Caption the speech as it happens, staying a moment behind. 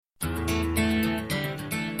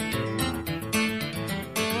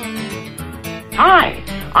Hi,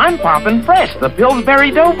 I'm Poppin' Fresh, the Pillsbury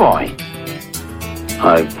Doughboy.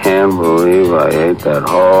 I can't believe I ate that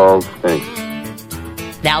whole thing.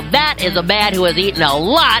 Now that is a man who has eaten a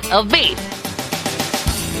lot of beef.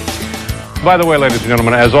 By the way, ladies and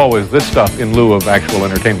gentlemen, as always, this stuff in lieu of actual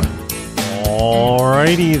entertainment.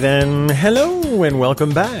 Alrighty then, hello and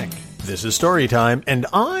welcome back. This is Storytime, and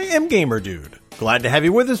I am Gamer Dude. Glad to have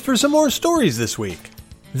you with us for some more stories this week.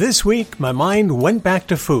 This week, my mind went back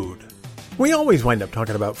to food. We always wind up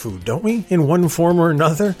talking about food, don't we? In one form or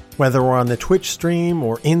another, whether we're on the Twitch stream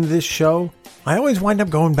or in this show, I always wind up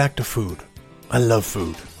going back to food. I love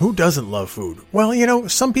food. Who doesn't love food? Well, you know,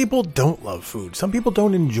 some people don't love food. Some people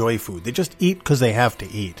don't enjoy food. They just eat because they have to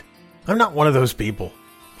eat. I'm not one of those people.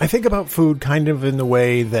 I think about food kind of in the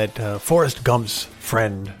way that Forrest Gump's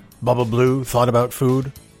friend, Bubba Blue, thought about food.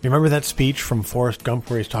 You remember that speech from Forrest Gump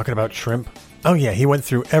where he's talking about shrimp? Oh yeah, he went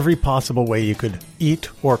through every possible way you could eat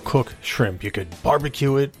or cook shrimp. You could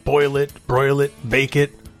barbecue it, boil it, broil it, bake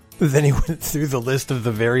it. Then he went through the list of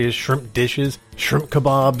the various shrimp dishes, shrimp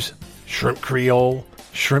kebabs, shrimp creole,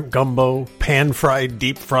 shrimp gumbo, pan-fried,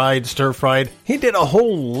 deep-fried, stir-fried. He did a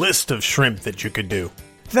whole list of shrimp that you could do.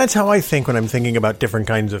 That's how I think when I'm thinking about different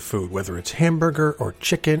kinds of food, whether it's hamburger or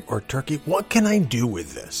chicken or turkey. What can I do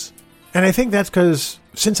with this? And I think that's because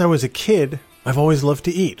since I was a kid, I've always loved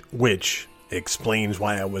to eat, which explains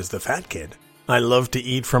why I was the fat kid. I love to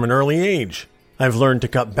eat from an early age. I've learned to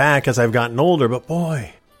cut back as I've gotten older, but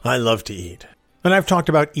boy, I love to eat. And I've talked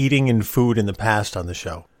about eating and food in the past on the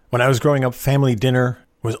show. When I was growing up, family dinner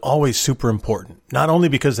was always super important. Not only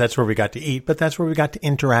because that's where we got to eat, but that's where we got to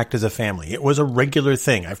interact as a family. It was a regular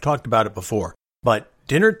thing. I've talked about it before. But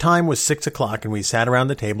dinner time was 6 o'clock and we sat around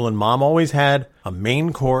the table and Mom always had a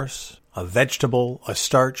main course, a vegetable, a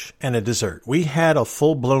starch, and a dessert. We had a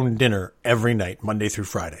full-blown dinner every night, Monday through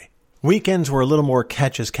Friday. Weekends were a little more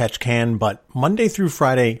catch as catch can, but Monday through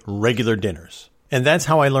Friday, regular dinners. And that's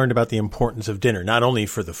how I learned about the importance of dinner, not only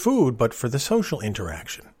for the food, but for the social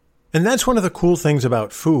interaction. And that's one of the cool things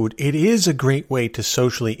about food. It is a great way to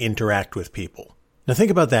socially interact with people. Now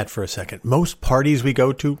think about that for a second. Most parties we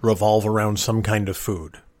go to revolve around some kind of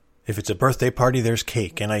food. If it's a birthday party, there's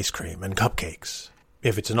cake and ice cream and cupcakes.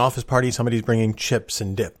 If it's an office party, somebody's bringing chips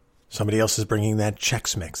and dip. Somebody else is bringing that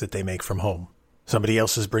Chex Mix that they make from home. Somebody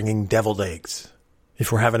else is bringing deviled eggs.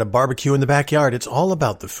 If we're having a barbecue in the backyard, it's all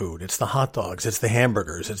about the food. It's the hot dogs, it's the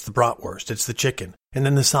hamburgers, it's the bratwurst, it's the chicken. And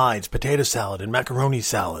then the sides, potato salad and macaroni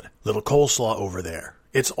salad. Little coleslaw over there.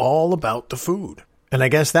 It's all about the food. And I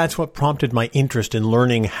guess that's what prompted my interest in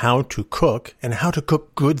learning how to cook and how to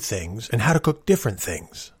cook good things and how to cook different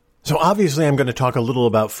things. So obviously I'm going to talk a little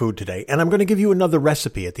about food today, and I'm going to give you another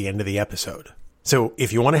recipe at the end of the episode. So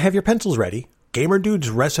if you want to have your pencils ready, Gamer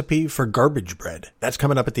Dude's recipe for garbage bread. That's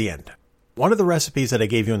coming up at the end. One of the recipes that I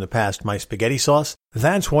gave you in the past, my spaghetti sauce,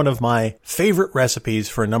 that's one of my favorite recipes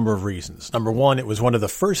for a number of reasons. Number one, it was one of the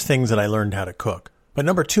first things that I learned how to cook. But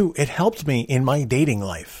number two, it helped me in my dating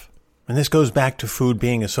life. And this goes back to food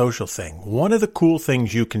being a social thing. One of the cool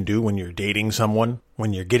things you can do when you're dating someone,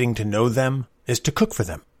 when you're getting to know them, is to cook for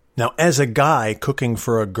them. Now, as a guy cooking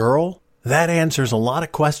for a girl, that answers a lot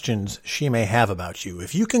of questions she may have about you.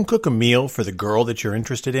 If you can cook a meal for the girl that you're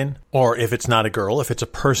interested in, or if it's not a girl, if it's a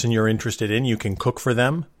person you're interested in, you can cook for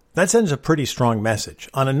them, that sends a pretty strong message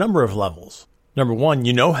on a number of levels. Number one,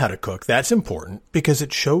 you know how to cook. That's important because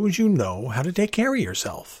it shows you know how to take care of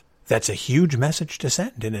yourself. That's a huge message to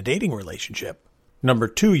send in a dating relationship. Number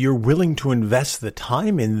two, you're willing to invest the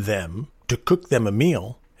time in them to cook them a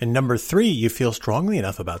meal. And number three, you feel strongly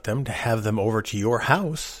enough about them to have them over to your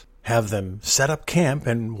house, have them set up camp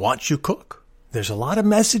and watch you cook. There's a lot of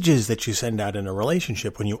messages that you send out in a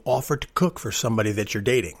relationship when you offer to cook for somebody that you're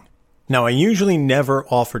dating. Now, I usually never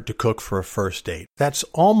offered to cook for a first date. That's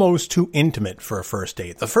almost too intimate for a first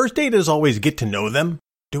date. The first date is always get to know them.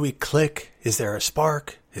 Do we click? Is there a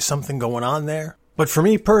spark? Is something going on there? But for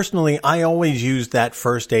me personally, I always use that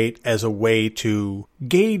first date as a way to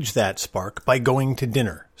gauge that spark by going to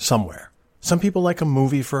dinner somewhere. Some people like a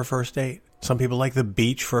movie for a first date. Some people like the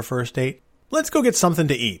beach for a first date. Let's go get something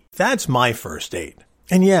to eat. That's my first date.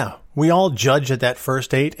 And yeah, we all judge at that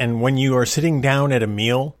first date, and when you are sitting down at a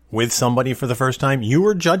meal with somebody for the first time, you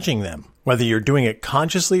are judging them. Whether you're doing it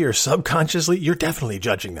consciously or subconsciously, you're definitely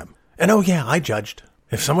judging them. And oh yeah, I judged.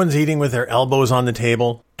 If someone's eating with their elbows on the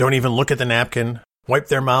table, don't even look at the napkin, wipe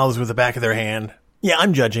their mouths with the back of their hand, yeah,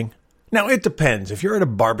 I'm judging. Now, it depends. If you're at a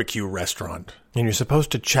barbecue restaurant and you're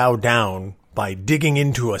supposed to chow down by digging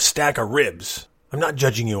into a stack of ribs, I'm not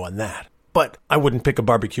judging you on that. But I wouldn't pick a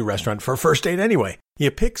barbecue restaurant for a first date anyway.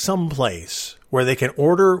 You pick some place where they can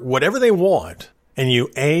order whatever they want, and you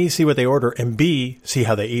A, see what they order, and B, see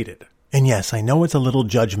how they eat it. And yes, I know it's a little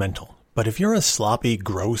judgmental, but if you're a sloppy,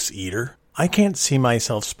 gross eater, I can't see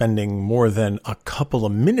myself spending more than a couple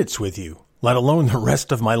of minutes with you, let alone the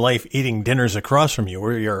rest of my life eating dinners across from you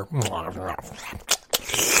where you're...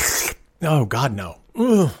 Oh, God, no.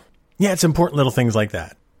 Ugh. Yeah, it's important little things like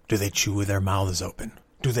that. Do they chew with their mouths open?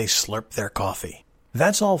 Do they slurp their coffee?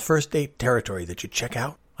 That's all first date territory that you check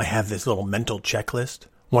out. I have this little mental checklist.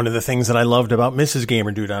 One of the things that I loved about Mrs.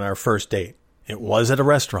 Gamer Dude on our first date, it was at a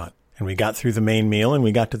restaurant, and we got through the main meal and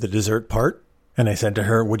we got to the dessert part, and I said to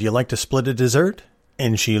her, would you like to split a dessert?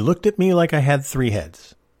 And she looked at me like I had 3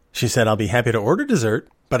 heads. She said, I'll be happy to order dessert,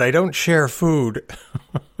 but I don't share food.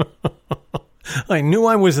 I knew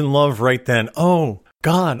I was in love right then. Oh,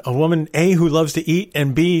 God, a woman, A, who loves to eat,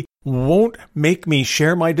 and B, won't make me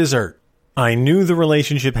share my dessert. I knew the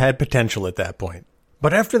relationship had potential at that point.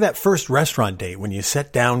 But after that first restaurant date, when you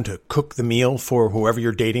sit down to cook the meal for whoever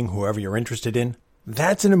you're dating, whoever you're interested in,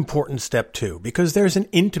 that's an important step too, because there's an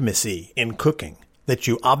intimacy in cooking that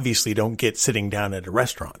you obviously don't get sitting down at a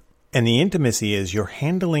restaurant. And the intimacy is you're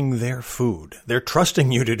handling their food. They're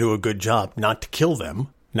trusting you to do a good job, not to kill them,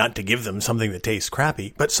 not to give them something that tastes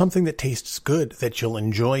crappy, but something that tastes good that you'll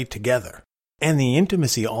enjoy together. And the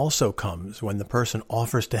intimacy also comes when the person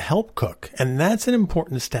offers to help cook, and that's an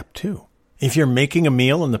important step too. If you're making a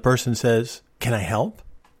meal and the person says, can I help?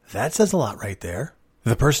 That says a lot right there.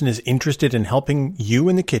 The person is interested in helping you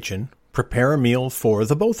in the kitchen prepare a meal for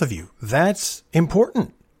the both of you. That's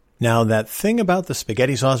important. Now, that thing about the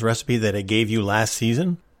spaghetti sauce recipe that I gave you last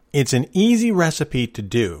season, it's an easy recipe to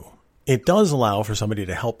do. It does allow for somebody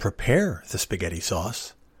to help prepare the spaghetti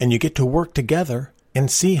sauce, and you get to work together and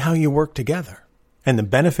see how you work together. And the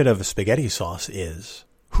benefit of a spaghetti sauce is,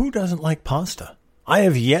 who doesn't like pasta? I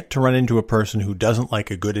have yet to run into a person who doesn't like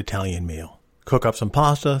a good Italian meal. Cook up some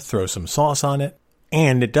pasta, throw some sauce on it,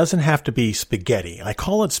 and it doesn't have to be spaghetti. I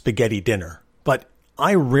call it spaghetti dinner, but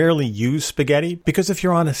I rarely use spaghetti because if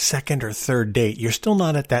you're on a second or third date, you're still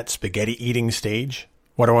not at that spaghetti eating stage.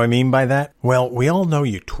 What do I mean by that? Well, we all know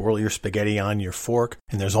you twirl your spaghetti on your fork,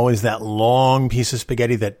 and there's always that long piece of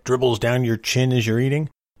spaghetti that dribbles down your chin as you're eating.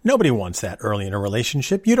 Nobody wants that early in a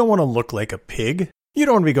relationship. You don't want to look like a pig. You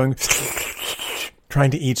don't want to be going...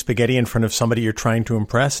 trying to eat spaghetti in front of somebody you're trying to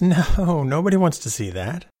impress? No, nobody wants to see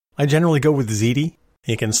that. I generally go with ziti.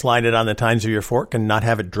 You can slide it on the tines of your fork and not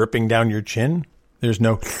have it dripping down your chin. There's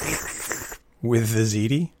no with the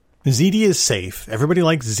ziti. Ziti is safe. Everybody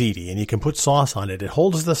likes ziti, and you can put sauce on it. It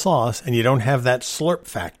holds the sauce, and you don't have that slurp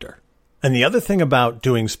factor. And the other thing about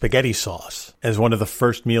doing spaghetti sauce as one of the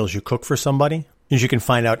first meals you cook for somebody is you can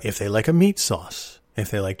find out if they like a meat sauce,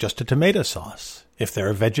 if they like just a tomato sauce, if they're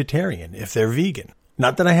a vegetarian, if they're vegan.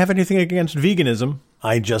 Not that I have anything against veganism.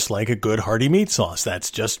 I just like a good hearty meat sauce.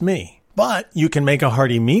 That's just me. But you can make a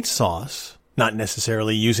hearty meat sauce, not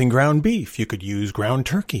necessarily using ground beef. You could use ground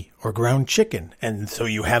turkey or ground chicken. And so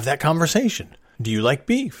you have that conversation. Do you like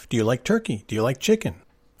beef? Do you like turkey? Do you like chicken?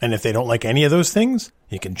 And if they don't like any of those things,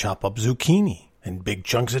 you can chop up zucchini and big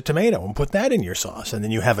chunks of tomato and put that in your sauce. And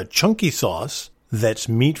then you have a chunky sauce that's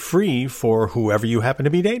meat-free for whoever you happen to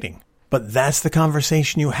be dating. But that's the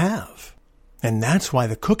conversation you have. And that's why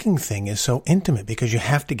the cooking thing is so intimate, because you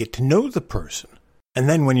have to get to know the person. And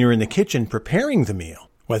then when you're in the kitchen preparing the meal,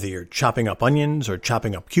 whether you're chopping up onions or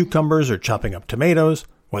chopping up cucumbers or chopping up tomatoes,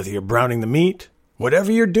 whether you're browning the meat,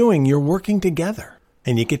 whatever you're doing, you're working together.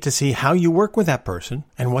 And you get to see how you work with that person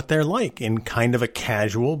and what they're like in kind of a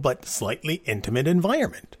casual but slightly intimate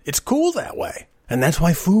environment. It's cool that way. And that's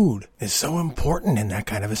why food is so important in that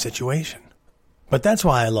kind of a situation. But that's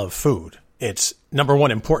why I love food. It's, number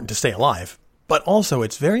one, important to stay alive. But also,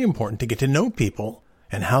 it's very important to get to know people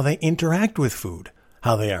and how they interact with food,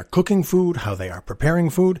 how they are cooking food, how they are preparing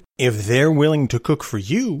food. If they're willing to cook for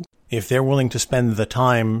you, if they're willing to spend the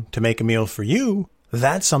time to make a meal for you,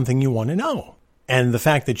 that's something you want to know. And the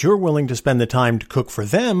fact that you're willing to spend the time to cook for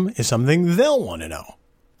them is something they'll want to know.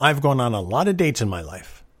 I've gone on a lot of dates in my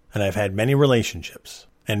life, and I've had many relationships,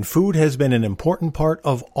 and food has been an important part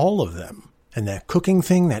of all of them. And that cooking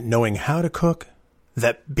thing, that knowing how to cook,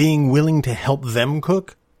 that being willing to help them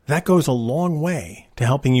cook, that goes a long way to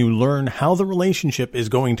helping you learn how the relationship is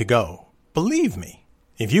going to go. Believe me,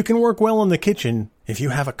 if you can work well in the kitchen, if you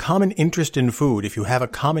have a common interest in food, if you have a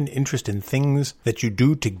common interest in things that you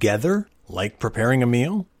do together, like preparing a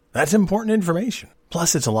meal, that's important information.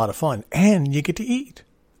 Plus, it's a lot of fun, and you get to eat.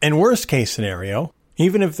 And worst case scenario,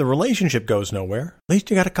 even if the relationship goes nowhere, at least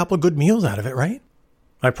you got a couple of good meals out of it, right?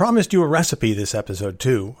 I promised you a recipe this episode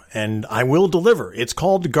too, and I will deliver. It's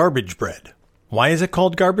called garbage bread. Why is it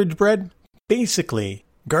called garbage bread? Basically,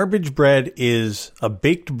 garbage bread is a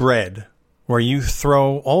baked bread where you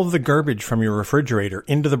throw all of the garbage from your refrigerator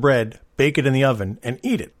into the bread, bake it in the oven, and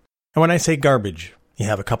eat it. And when I say garbage, you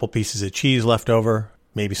have a couple pieces of cheese left over,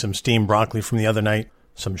 maybe some steamed broccoli from the other night,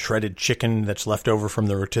 some shredded chicken that's left over from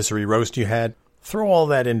the rotisserie roast you had. Throw all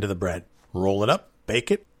that into the bread, roll it up,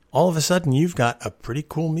 bake it. All of a sudden, you've got a pretty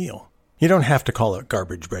cool meal. You don't have to call it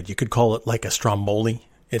garbage bread. You could call it like a stromboli.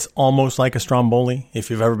 It's almost like a stromboli. If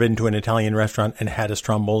you've ever been to an Italian restaurant and had a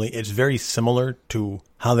stromboli, it's very similar to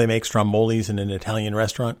how they make strombolis in an Italian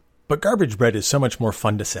restaurant. But garbage bread is so much more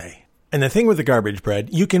fun to say. And the thing with the garbage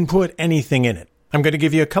bread, you can put anything in it. I'm going to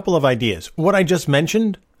give you a couple of ideas. What I just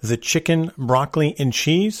mentioned, the chicken, broccoli, and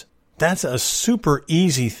cheese, that's a super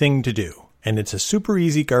easy thing to do. And it's a super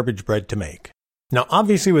easy garbage bread to make. Now,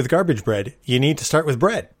 obviously with garbage bread, you need to start with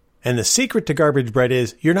bread. And the secret to garbage bread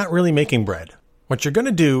is you're not really making bread. What you're going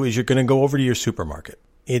to do is you're going to go over to your supermarket.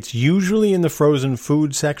 It's usually in the frozen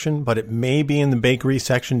food section, but it may be in the bakery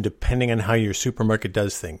section depending on how your supermarket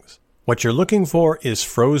does things. What you're looking for is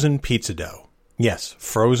frozen pizza dough. Yes,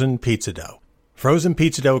 frozen pizza dough. Frozen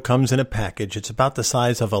pizza dough comes in a package. It's about the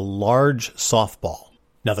size of a large softball.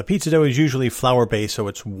 Now, the pizza dough is usually flour-based, so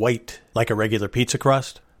it's white like a regular pizza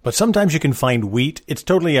crust. But sometimes you can find wheat. It's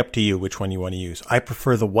totally up to you which one you want to use. I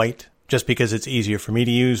prefer the white just because it's easier for me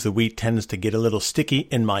to use. The wheat tends to get a little sticky,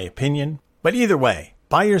 in my opinion. But either way,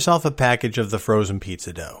 buy yourself a package of the frozen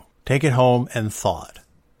pizza dough. Take it home and thaw it.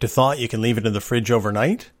 To thaw it, you can leave it in the fridge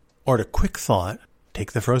overnight. Or to quick thaw it,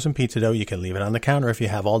 take the frozen pizza dough. You can leave it on the counter if you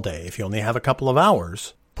have all day. If you only have a couple of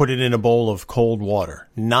hours, put it in a bowl of cold water.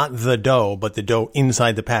 Not the dough, but the dough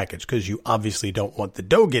inside the package, because you obviously don't want the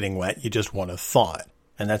dough getting wet. You just want to thaw it.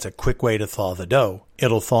 And that's a quick way to thaw the dough.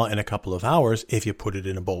 It'll thaw in a couple of hours if you put it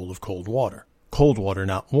in a bowl of cold water. Cold water,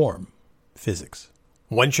 not warm. Physics.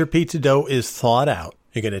 Once your pizza dough is thawed out,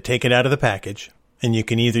 you're going to take it out of the package. And you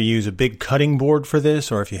can either use a big cutting board for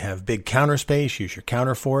this, or if you have big counter space, use your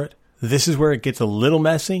counter for it. This is where it gets a little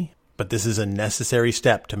messy, but this is a necessary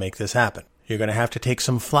step to make this happen. You're going to have to take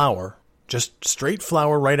some flour, just straight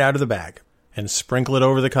flour right out of the bag, and sprinkle it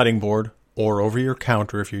over the cutting board or over your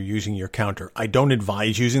counter if you're using your counter. I don't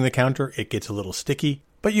advise using the counter. It gets a little sticky,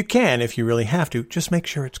 but you can if you really have to. Just make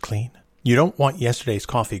sure it's clean. You don't want yesterday's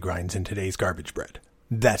coffee grinds in today's garbage bread.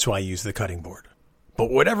 That's why I use the cutting board. But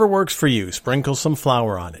whatever works for you, sprinkle some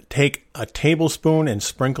flour on it. Take a tablespoon and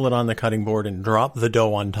sprinkle it on the cutting board and drop the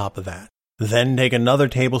dough on top of that. Then take another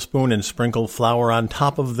tablespoon and sprinkle flour on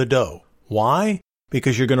top of the dough. Why?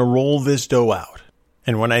 Because you're going to roll this dough out.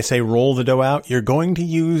 And when I say roll the dough out, you're going to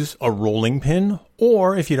use a rolling pin,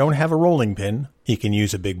 or if you don't have a rolling pin, you can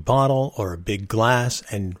use a big bottle or a big glass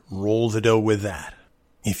and roll the dough with that.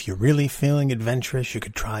 If you're really feeling adventurous, you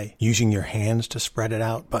could try using your hands to spread it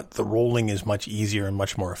out, but the rolling is much easier and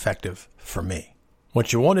much more effective for me.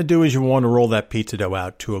 What you want to do is you want to roll that pizza dough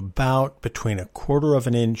out to about between 1/4 of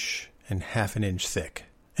an inch and 1/2 inch thick.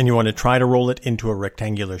 And you want to try to roll it into a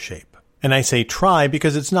rectangular shape. And I say try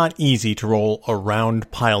because it's not easy to roll a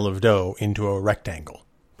round pile of dough into a rectangle.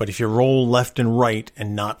 But if you roll left and right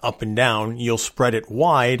and not up and down, you'll spread it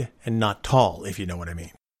wide and not tall, if you know what I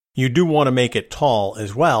mean. You do want to make it tall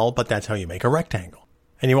as well, but that's how you make a rectangle.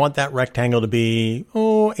 And you want that rectangle to be,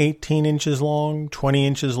 18 inches long, 20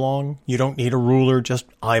 inches long. You don't need a ruler, just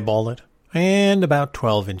eyeball it. And about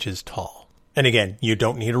 12 inches tall. And again, you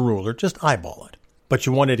don't need a ruler, just eyeball it. But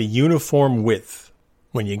you want it a uniform width.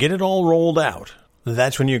 When you get it all rolled out,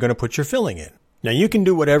 that's when you're going to put your filling in. Now you can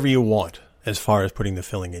do whatever you want as far as putting the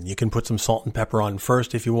filling in. You can put some salt and pepper on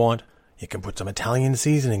first if you want. You can put some Italian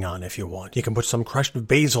seasoning on if you want. You can put some crushed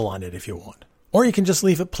basil on it if you want. Or you can just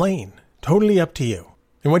leave it plain. Totally up to you.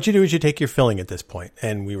 And what you do is you take your filling at this point.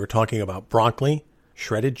 And we were talking about broccoli,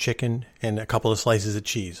 shredded chicken, and a couple of slices of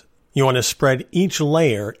cheese. You want to spread each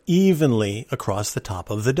layer evenly across the top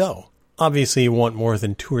of the dough. Obviously, you want more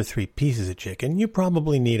than 2 or 3 pieces of chicken. You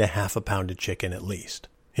probably need 1/2 pound of chicken at least.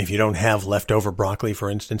 If you don't have leftover broccoli,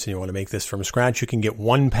 for instance, and you want to make this from scratch, you can get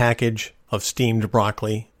 1 package of steamed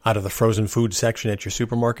broccoli out of the frozen food section at your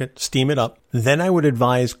supermarket. Steam it up. Then I would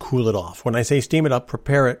advise cool it off. When I say steam it up,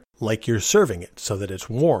 prepare it like you're serving it so that it's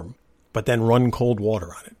warm, but then run cold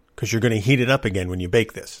water on it because you're going to heat it up again when you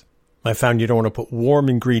bake this. I found you don't want to put warm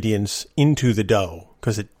ingredients into the dough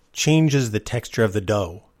because it changes the texture of the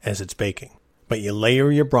dough as it's baking. But you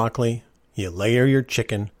layer your broccoli, you layer your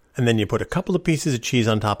chicken, and then you put a couple of pieces of cheese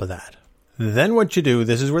on top of that. Then what you do,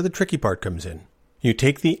 this is where the tricky part comes in. You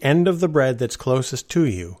take the end of the bread that's closest to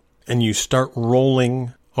you, and you start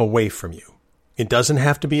rolling away from you. It doesn't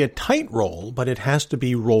have to be a tight roll, but it has to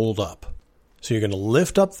be rolled up. So you're going to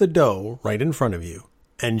lift up the dough right in front of you,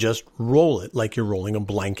 and just roll it like you're rolling a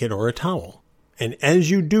blanket or a towel. And as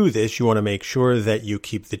you do this, you want to make sure that you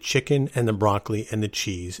keep the chicken and the broccoli and the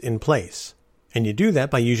cheese in place. And you do that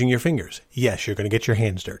by using your fingers. Yes, you're going to get your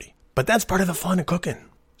hands dirty, but that's part of the fun of cooking.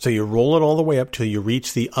 So you roll it all the way up till you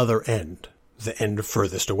reach the other end, the end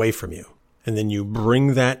furthest away from you. And then you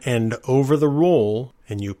bring that end over the roll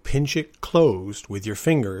and you pinch it closed with your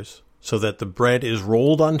fingers so that the bread is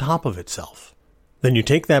rolled on top of itself. Then you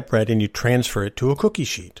take that bread and you transfer it to a cookie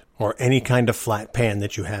sheet or any kind of flat pan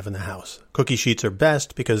that you have in the house. Cookie sheets are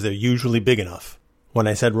best because they're usually big enough. When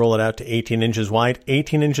I said roll it out to 18 inches wide,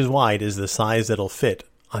 18 inches wide is the size that'll fit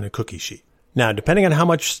on a cookie sheet. Now, depending on how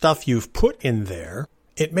much stuff you've put in there,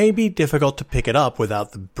 it may be difficult to pick it up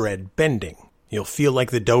without the bread bending. You'll feel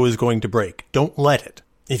like the dough is going to break. Don't let it.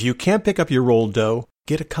 If you can't pick up your rolled dough,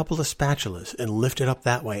 get a couple of spatulas and lift it up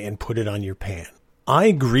that way and put it on your pan.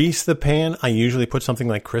 I grease the pan. I usually put something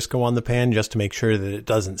like Crisco on the pan just to make sure that it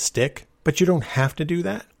doesn't stick, but you don't have to do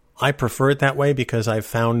that. I prefer it that way because I've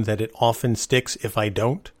found that it often sticks if I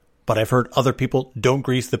don't, but I've heard other people don't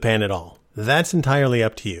grease the pan at all. That's entirely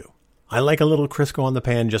up to you. I like a little Crisco on the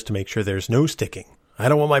pan just to make sure there's no sticking. I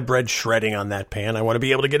don't want my bread shredding on that pan. I want to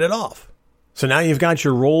be able to get it off. So now you've got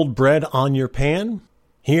your rolled bread on your pan.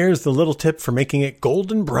 Here's the little tip for making it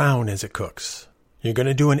golden brown as it cooks. You're going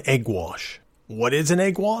to do an egg wash. What is an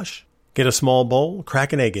egg wash? Get a small bowl,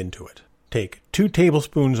 crack an egg into it. Take 2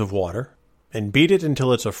 tablespoons of water and beat it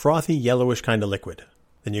until it's a frothy yellowish kind of liquid.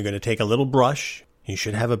 Then you're going to take a little brush. You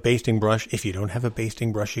should have a basting brush. If you don't have a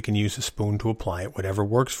basting brush, you can use a spoon to apply it, whatever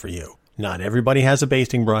works for you. Not everybody has a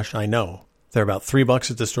basting brush, I know. They're about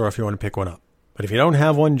 $3 at the store if you want to pick one up. But if you don't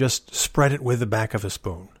have one, just spread it with the back of a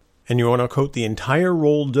spoon. And you want to coat the entire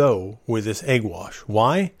rolled dough with this egg wash.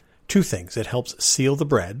 Why? 2 things. It helps seal the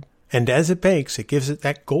bread, and as it bakes, it gives it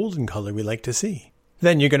that golden color we like to see.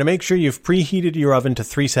 Then you're going to make sure you've preheated your oven to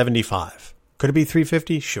 375. Could it be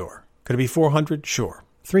 350? Sure. Could it be 400? Sure.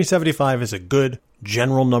 375 is a good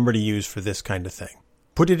general number to use for this kind of thing.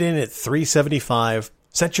 Put it in at 375.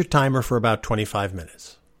 Set your timer for about 25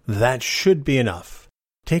 minutes. That should be enough.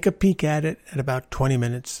 Take a peek at it at about 20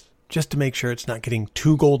 minutes just to make sure it's not getting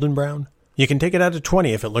too golden brown. You can take it out to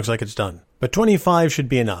 20 if it looks like it's done. But 25 should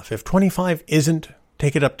be enough. If 25 isn't,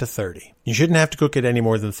 take it up to 30. You shouldn't have to cook it any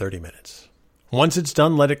more than 30 minutes. Once it's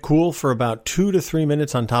done, let it cool for about 2 to 3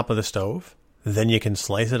 minutes on top of the stove. Then you can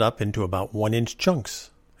slice it up into about 1-inch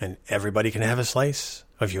chunks. And everybody can have a slice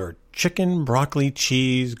of your chicken, broccoli,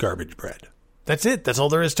 cheese, garbage bread. That's it. That's all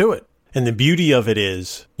there is to it. And the beauty of it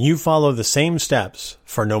is you follow the same steps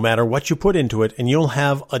for no matter what you put into it, and you'll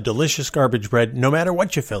have a delicious garbage bread no matter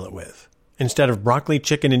what you fill it with. Instead of broccoli,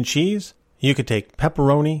 chicken, and cheese, you could take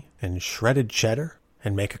pepperoni and shredded cheddar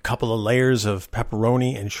and make a couple of layers of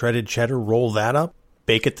pepperoni and shredded cheddar, roll that up,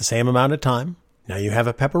 bake it the same amount of time. Now you have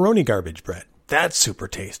a pepperoni garbage bread. That's super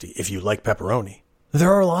tasty if you like pepperoni.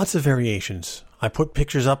 There are lots of variations. I put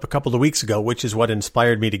pictures up a couple of weeks ago, which is what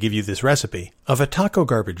inspired me to give you this recipe, of a taco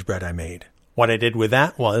garbage bread I made. What I did with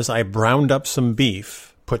that was I browned up some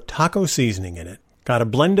beef, put taco seasoning in it, got a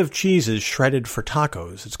blend of cheeses shredded for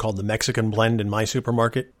tacos. It's called the Mexican blend in my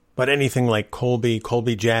supermarket. But anything like Colby,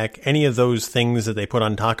 Colby Jack, any of those things that they put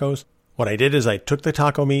on tacos, what I did is I took the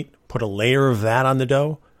taco meat, put a layer of that on the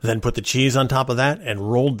dough, then put the cheese on top of that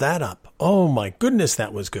and rolled that up. Oh my goodness,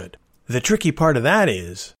 that was good. The tricky part of that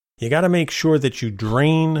is you got to make sure that you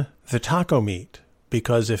drain the taco meat,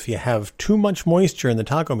 because if you have too much moisture in the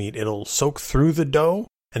taco meat, it'll soak through the dough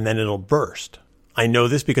and then it'll burst. I know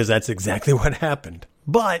this because that's exactly what happened.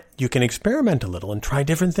 But you can experiment a little and try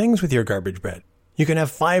different things with your garbage bread. You can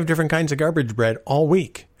have 5 different kinds of garbage bread all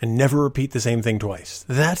week and never repeat the same thing twice.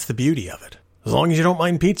 That's the beauty of it. As long as you don't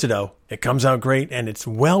mind pizza dough, it comes out great and it's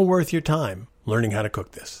well worth your time learning how to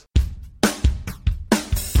cook this.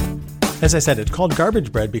 As I said, it's called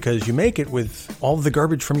garbage bread because you make it with all the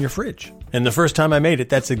garbage from your fridge. And the first time I made it,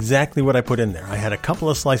 that's exactly what I put in there. I had a couple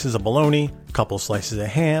of slices of bologna, a couple of slices of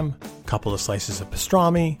ham, a couple of slices of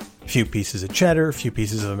pastrami, a few pieces of cheddar, a few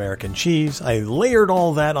pieces of American cheese. I layered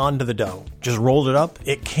all that onto the dough, just rolled it up.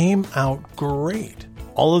 It came out great.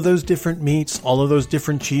 All of those different meats, all of those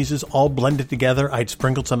different cheeses, all blended together. I'd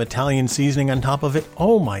sprinkled some Italian seasoning on top of it.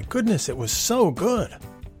 Oh my goodness, it was so good.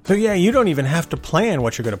 So yeah, you don't even have to plan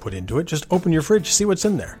what you're going to put into it. Just open your fridge, see what's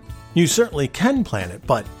in there. You certainly can plan it,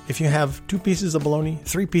 but if you have 2 pieces of bologna,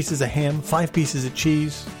 3 pieces of ham, 5 pieces of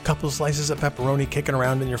cheese, a couple of slices of pepperoni kicking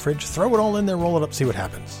around in your fridge, throw it all in there, roll it up, see what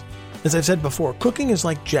happens. As I've said before, cooking is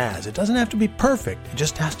like jazz. It doesn't have to be perfect, it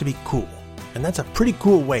just has to be cool. And that's a pretty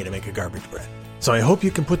cool way to make a garbage bread. So I hope you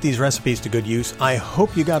can put these recipes to good use. I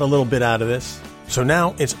hope you got a little bit out of this. So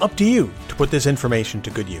now it's up to you to put this information to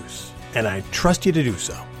good use. And I trust you to do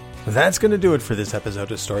so. That's going to do it for this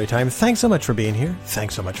episode of Storytime. Thanks so much for being here.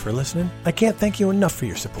 Thanks so much for listening. I can't thank you enough for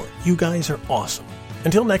your support. You guys are awesome.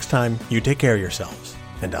 Until next time, you take care of yourselves.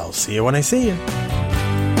 And I'll see you when I see you.